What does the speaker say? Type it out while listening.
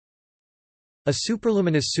A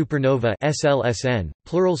superluminous supernova (SLSN),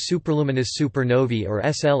 plural superluminous supernovae or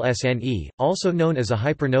SLSNE, also known as a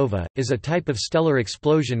hypernova, is a type of stellar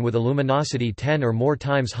explosion with a luminosity 10 or more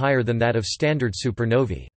times higher than that of standard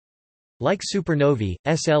supernovae. Like supernovae,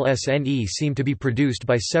 SLSNE seem to be produced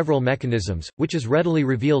by several mechanisms, which is readily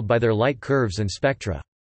revealed by their light curves and spectra.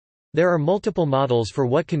 There are multiple models for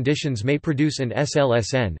what conditions may produce an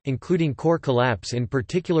SLSN, including core collapse in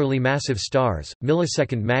particularly massive stars,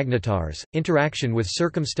 millisecond magnetars, interaction with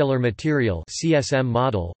circumstellar material (CSM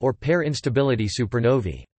model), or pair instability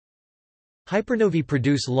supernovae. Hypernovae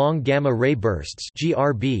produce long gamma-ray bursts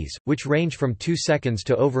 (GRBs), which range from 2 seconds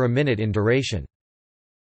to over a minute in duration.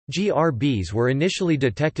 GRBs were initially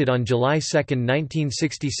detected on July 2,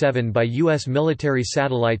 1967 by U.S. military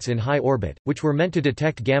satellites in high orbit, which were meant to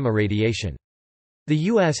detect gamma radiation. The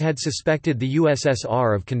U.S. had suspected the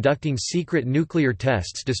USSR of conducting secret nuclear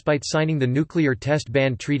tests despite signing the Nuclear Test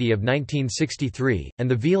Ban Treaty of 1963,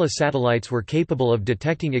 and the Vela satellites were capable of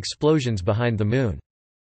detecting explosions behind the Moon.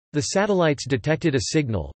 The satellites detected a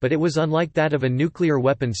signal, but it was unlike that of a nuclear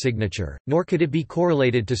weapon signature, nor could it be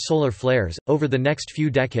correlated to solar flares. Over the next few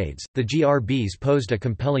decades, the GRBs posed a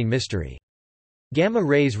compelling mystery. Gamma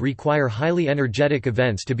rays require highly energetic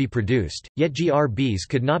events to be produced, yet GRBs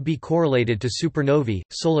could not be correlated to supernovae,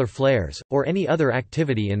 solar flares, or any other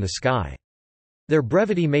activity in the sky. Their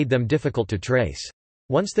brevity made them difficult to trace.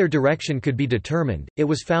 Once their direction could be determined, it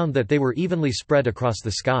was found that they were evenly spread across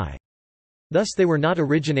the sky. Thus they were not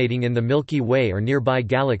originating in the Milky Way or nearby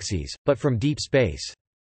galaxies, but from deep space.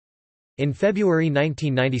 In February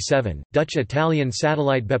 1997, Dutch-Italian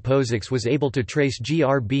satellite Beposix was able to trace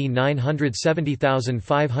GRB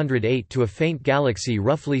 970508 to a faint galaxy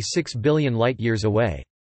roughly 6 billion light-years away.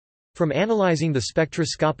 From analyzing the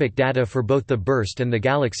spectroscopic data for both the burst and the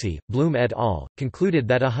galaxy, Bloom et al. Concluded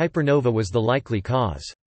that a hypernova was the likely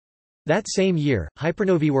cause. That same year,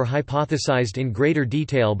 hypernovae were hypothesized in greater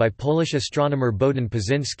detail by Polish astronomer Bohdan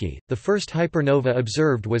Paczynski. The first hypernova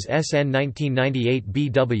observed was SN 1998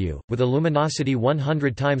 BW, with a luminosity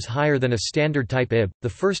 100 times higher than a standard type Ib. The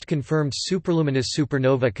first confirmed superluminous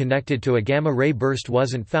supernova connected to a gamma-ray burst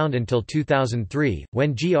wasn't found until 2003,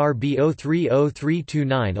 when GRB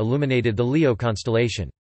 030329 illuminated the Leo constellation.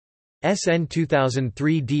 SN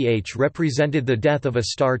 2003 DH represented the death of a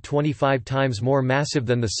star 25 times more massive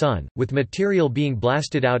than the Sun, with material being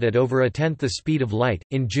blasted out at over a tenth the speed of light.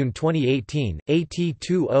 In June 2018,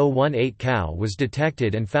 AT2018 Cow was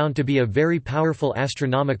detected and found to be a very powerful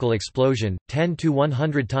astronomical explosion, 10 to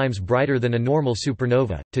 100 times brighter than a normal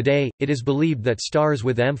supernova. Today, it is believed that stars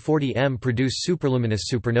with M40M produce superluminous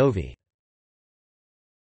supernovae.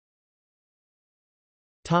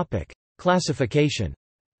 Topic: Classification.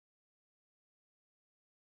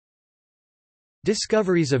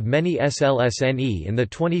 Discoveries of many SLSNE in the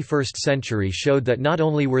 21st century showed that not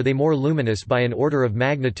only were they more luminous by an order of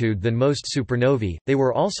magnitude than most supernovae, they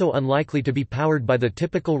were also unlikely to be powered by the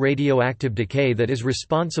typical radioactive decay that is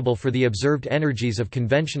responsible for the observed energies of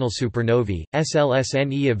conventional supernovae.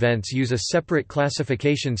 SLSNE events use a separate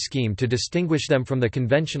classification scheme to distinguish them from the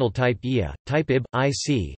conventional type Ia, type Ib,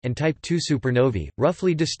 IC, and type II supernovae,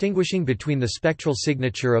 roughly distinguishing between the spectral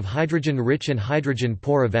signature of hydrogen-rich and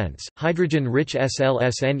hydrogen-poor events. Hydrogen-rich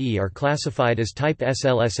SLSNE are classified as type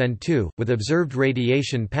SLSN2, with observed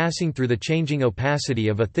radiation passing through the changing opacity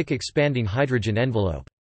of a thick expanding hydrogen envelope.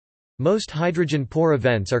 Most hydrogen-poor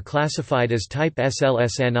events are classified as type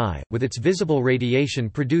SLSNI, with its visible radiation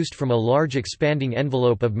produced from a large expanding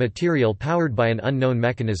envelope of material powered by an unknown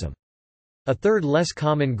mechanism. A third less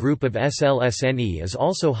common group of SLSNE is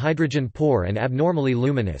also hydrogen-poor and abnormally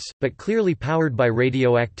luminous, but clearly powered by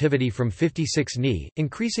radioactivity from 56 Ni.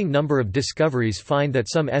 Increasing number of discoveries find that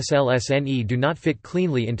some SLSNE do not fit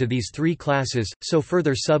cleanly into these three classes, so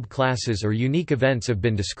further sub-classes or unique events have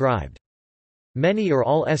been described. Many or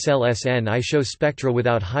all SLSNI show spectra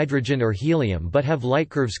without hydrogen or helium but have light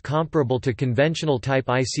curves comparable to conventional type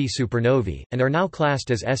IC supernovae, and are now classed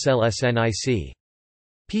as SLSN-IC.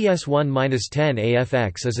 PS1-10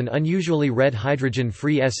 AFX is an unusually red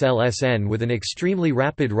hydrogen-free SLSN with an extremely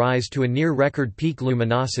rapid rise to a near-record peak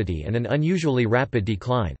luminosity and an unusually rapid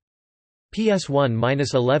decline.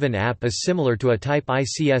 PS1-11 AP is similar to a type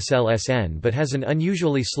IC SLSN but has an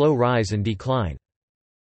unusually slow rise and decline.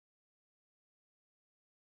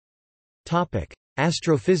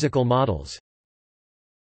 Astrophysical models.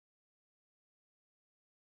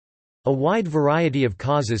 A wide variety of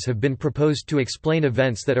causes have been proposed to explain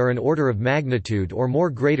events that are an order of magnitude or more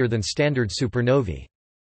greater than standard supernovae.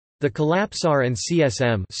 The collapsar and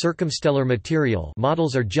CSM circumstellar material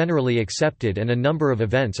models are generally accepted and a number of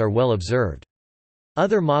events are well observed.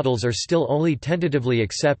 Other models are still only tentatively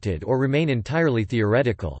accepted or remain entirely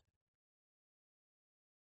theoretical.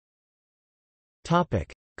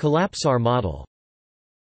 Collapsar model.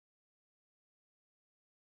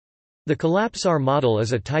 The collapsar model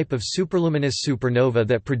is a type of superluminous supernova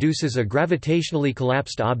that produces a gravitationally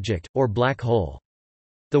collapsed object, or black hole.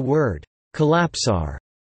 The word collapsar,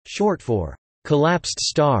 short for collapsed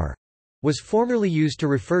star, was formerly used to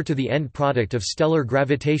refer to the end product of stellar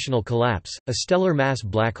gravitational collapse, a stellar mass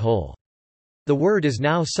black hole. The word is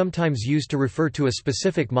now sometimes used to refer to a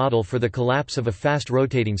specific model for the collapse of a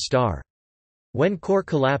fast-rotating star. When core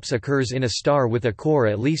collapse occurs in a star with a core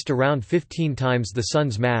at least around 15 times the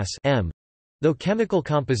Sun's mass m, though chemical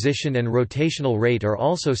composition and rotational rate are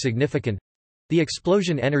also significant, the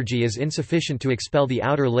explosion energy is insufficient to expel the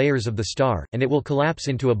outer layers of the star, and it will collapse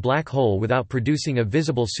into a black hole without producing a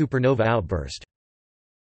visible supernova outburst.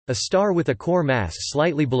 A star with a core mass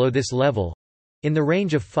slightly below this level—in the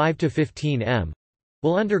range of 5 to 15 m,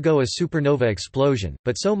 will undergo a supernova explosion,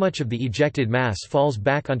 but so much of the ejected mass falls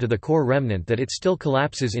back onto the core remnant that it still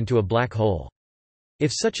collapses into a black hole.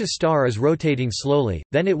 If such a star is rotating slowly,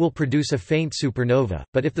 then it will produce a faint supernova,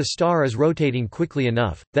 but if the star is rotating quickly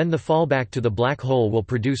enough, then the fallback to the black hole will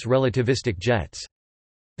produce relativistic jets.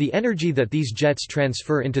 The energy that these jets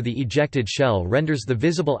transfer into the ejected shell renders the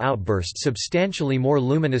visible outburst substantially more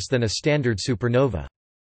luminous than a standard supernova.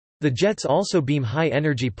 The jets also beam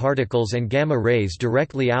high-energy particles and gamma rays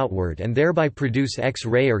directly outward and thereby produce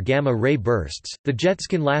X-ray or gamma-ray bursts. The jets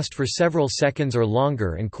can last for several seconds or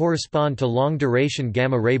longer and correspond to long-duration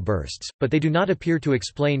gamma-ray bursts, but they do not appear to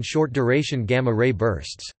explain short-duration gamma-ray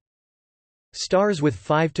bursts. Stars with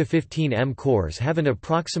 5 to 15 m cores have an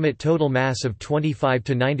approximate total mass of 25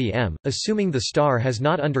 to 90 m, assuming the star has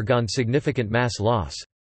not undergone significant mass loss.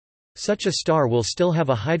 Such a star will still have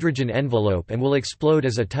a hydrogen envelope and will explode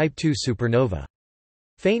as a Type II supernova.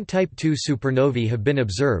 Faint Type II supernovae have been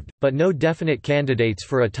observed, but no definite candidates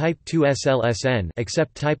for a Type II SLSN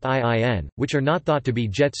except Type IIN, which are not thought to be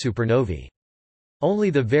jet supernovae. Only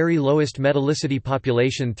the very lowest metallicity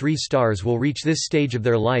population 3 stars will reach this stage of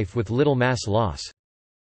their life with little mass loss.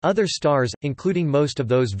 Other stars, including most of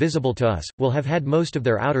those visible to us, will have had most of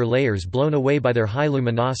their outer layers blown away by their high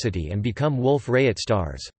luminosity and become Wolf-Rayet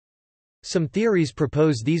stars. Some theories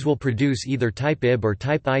propose these will produce either Type Ib or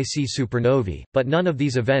Type Ic supernovae, but none of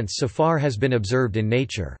these events so far has been observed in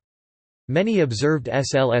nature. Many observed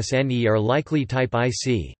SLSNE are likely Type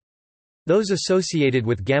Ic. Those associated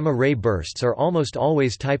with gamma-ray bursts are almost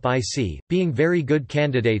always Type Ic, being very good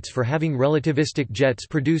candidates for having relativistic jets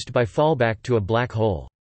produced by fallback to a black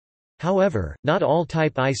hole. However, not all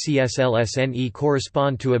Type IC-SLSNE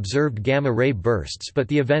correspond to observed gamma-ray bursts, but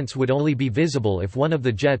the events would only be visible if one of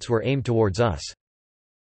the jets were aimed towards us.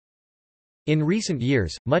 In recent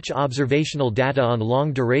years, much observational data on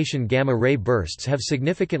long-duration gamma-ray bursts have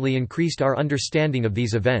significantly increased our understanding of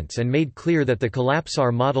these events and made clear that the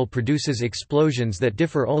collapsar model produces explosions that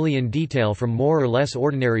differ only in detail from more or less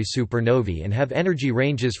ordinary supernovae and have energy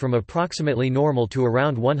ranges from approximately normal to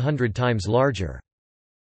around 100 times larger.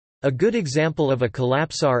 A good example of a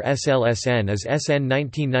collapsar SLSN is SN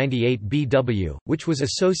 1998BW, which was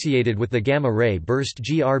associated with the gamma-ray burst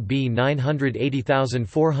GRB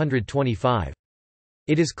 980425.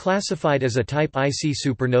 It is classified as a Type Ic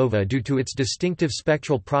supernova due to its distinctive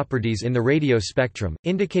spectral properties in the radio spectrum,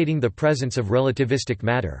 indicating the presence of relativistic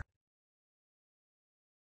matter.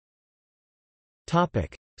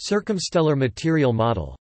 Circumstellar material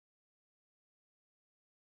model.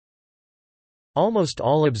 Almost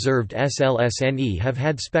all observed SLSNE have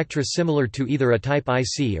had spectra similar to either a Type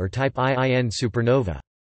Ic or Type IIN supernova.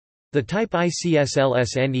 The Type Ic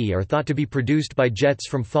SLSNE are thought to be produced by jets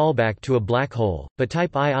from fallback to a black hole, but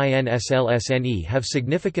Type IIN SLSNE have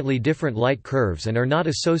significantly different light curves and are not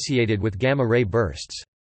associated with gamma-ray bursts.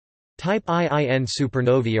 Type IIN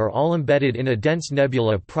supernovae are all embedded in a dense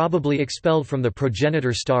nebula probably expelled from the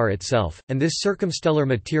progenitor star itself, and this circumstellar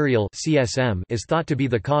material (CSM) is thought to be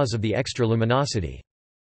the cause of the extra luminosity.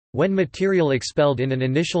 When material expelled in an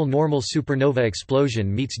initial normal supernova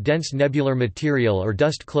explosion meets dense nebular material or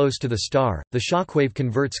dust close to the star, the shockwave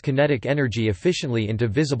converts kinetic energy efficiently into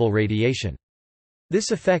visible radiation.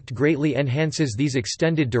 This effect greatly enhances these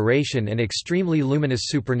extended duration and extremely luminous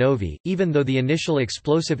supernovae, even though the initial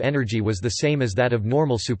explosive energy was the same as that of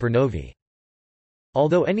normal supernovae.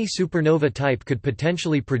 Although any supernova type could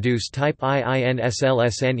potentially produce Type IIN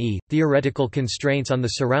SLSNE, theoretical constraints on the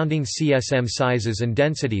surrounding CSM sizes and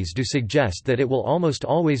densities do suggest that it will almost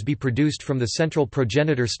always be produced from the central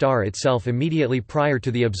progenitor star itself immediately prior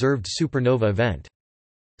to the observed supernova event.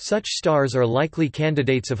 Such stars are likely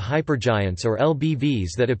candidates of hypergiants or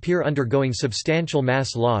LBVs that appear undergoing substantial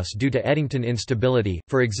mass loss due to Eddington instability,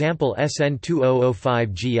 for example SN 2005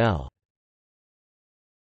 GL.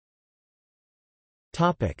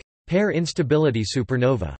 Pair instability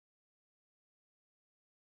supernova.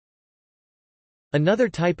 Another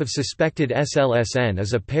type of suspected SLSN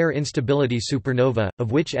is a pair instability supernova,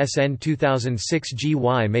 of which SN 2006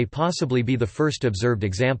 GY may possibly be the first observed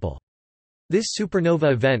example. This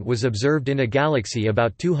supernova event was observed in a galaxy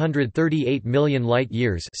about 238 million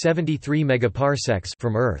light-years (73 megaparsecs)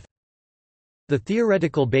 from Earth. The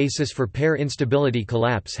theoretical basis for pair instability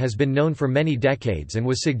collapse has been known for many decades and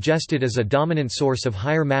was suggested as a dominant source of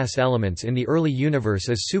higher mass elements in the early universe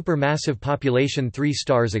as supermassive population III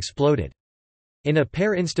stars exploded. In a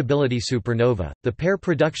pair instability supernova, the pair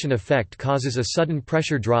production effect causes a sudden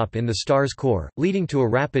pressure drop in the star's core, leading to a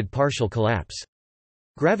rapid partial collapse.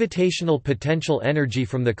 Gravitational potential energy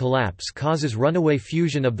from the collapse causes runaway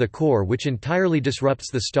fusion of the core, which entirely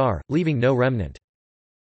disrupts the star, leaving no remnant.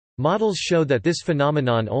 Models show that this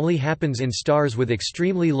phenomenon only happens in stars with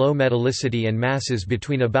extremely low metallicity and masses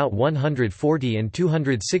between about 140 and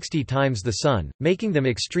 260 times the Sun, making them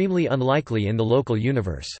extremely unlikely in the local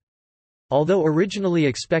universe. Although originally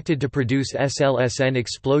expected to produce SLSN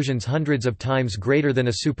explosions hundreds of times greater than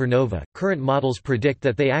a supernova, current models predict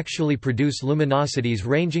that they actually produce luminosities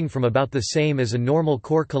ranging from about the same as a normal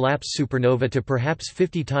core collapse supernova to perhaps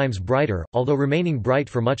 50 times brighter, although remaining bright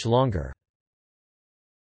for much longer.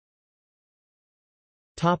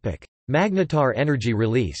 Magnetar energy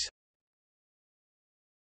release.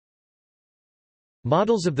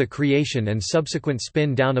 Models of the creation and subsequent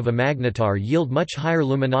spin-down of a magnetar yield much higher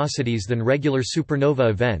luminosities than regular supernova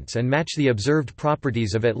events and match the observed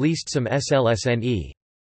properties of at least some SLSNE.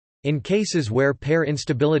 In cases where pair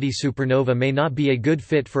instability supernova may not be a good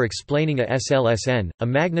fit for explaining a SLSN, a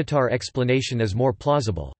magnetar explanation is more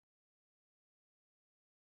plausible.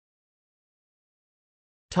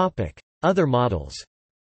 Other models.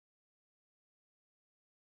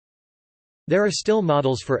 There are still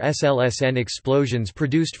models for SLSN explosions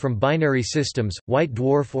produced from binary systems, white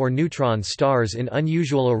dwarf or neutron stars in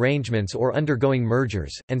unusual arrangements or undergoing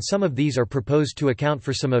mergers, and some of these are proposed to account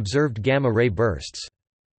for some observed gamma-ray bursts.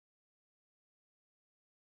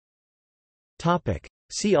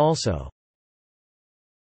 See also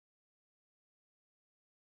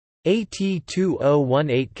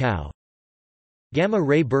AT2018 Cow,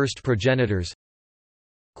 gamma-ray burst progenitors,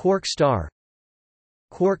 quark star,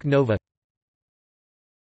 quark nova.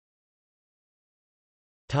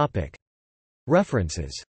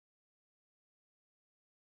 References.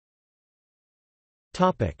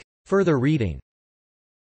 Further reading.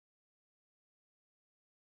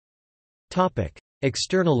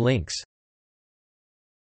 External links.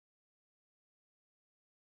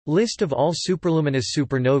 List of all superluminous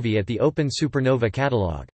supernovae at the Open Supernova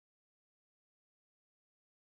Catalog.